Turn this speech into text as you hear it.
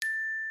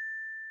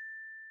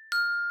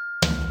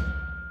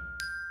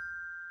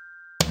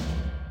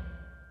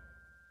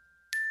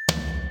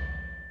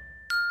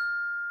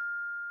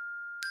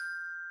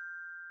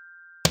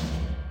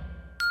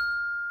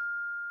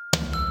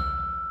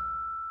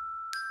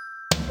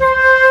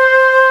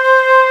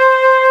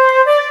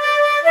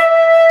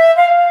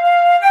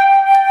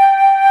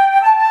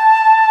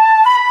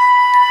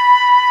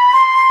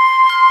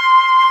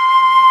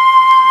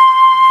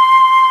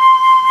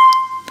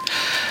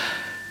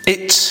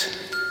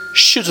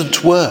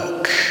shouldn't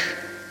work,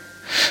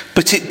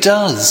 but it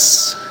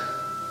does.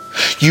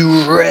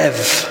 You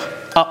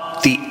rev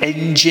up the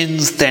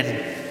engines,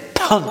 then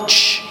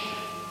punch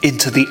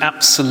into the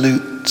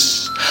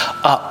absolute,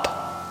 up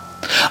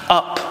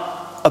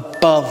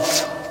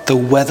above the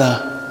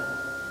weather.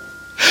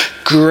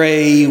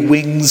 Grey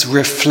wings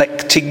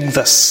reflecting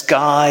the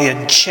sky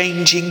and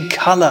changing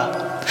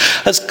colour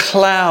as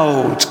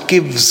cloud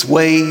gives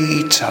way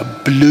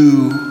to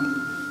blue.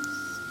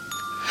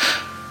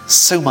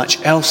 So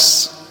much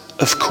else,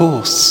 of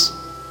course.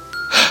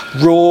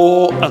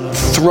 Roar and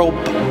throb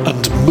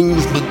and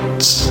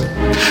movement,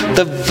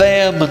 the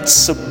vehement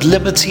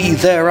sublimity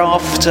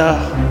thereafter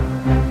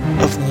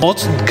of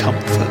modern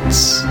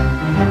comforts,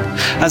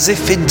 as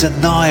if in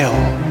denial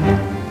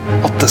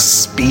of the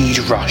speed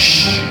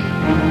rush.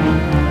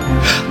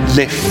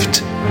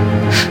 Lift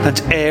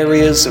and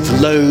areas of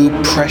low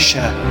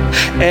pressure,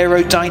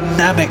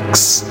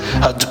 aerodynamics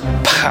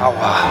and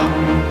power.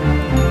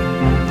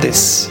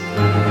 This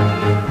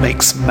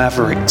makes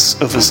mavericks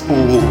of us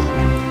all,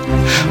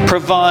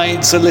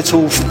 provides a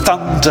little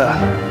thunder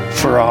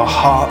for our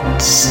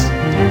hearts,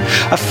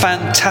 a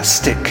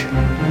fantastic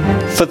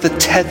for the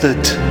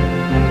tethered,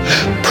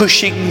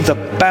 pushing the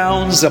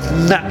bounds of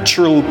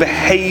natural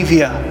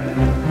behaviour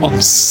on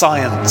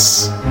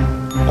science,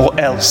 or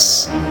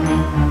else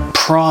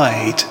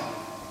pride,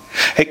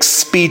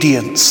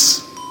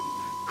 expedience,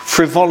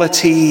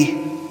 frivolity,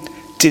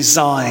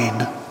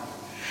 design,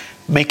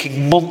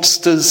 making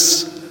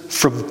monsters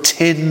from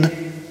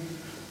tin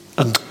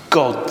and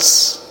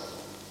gods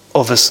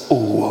of us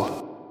all.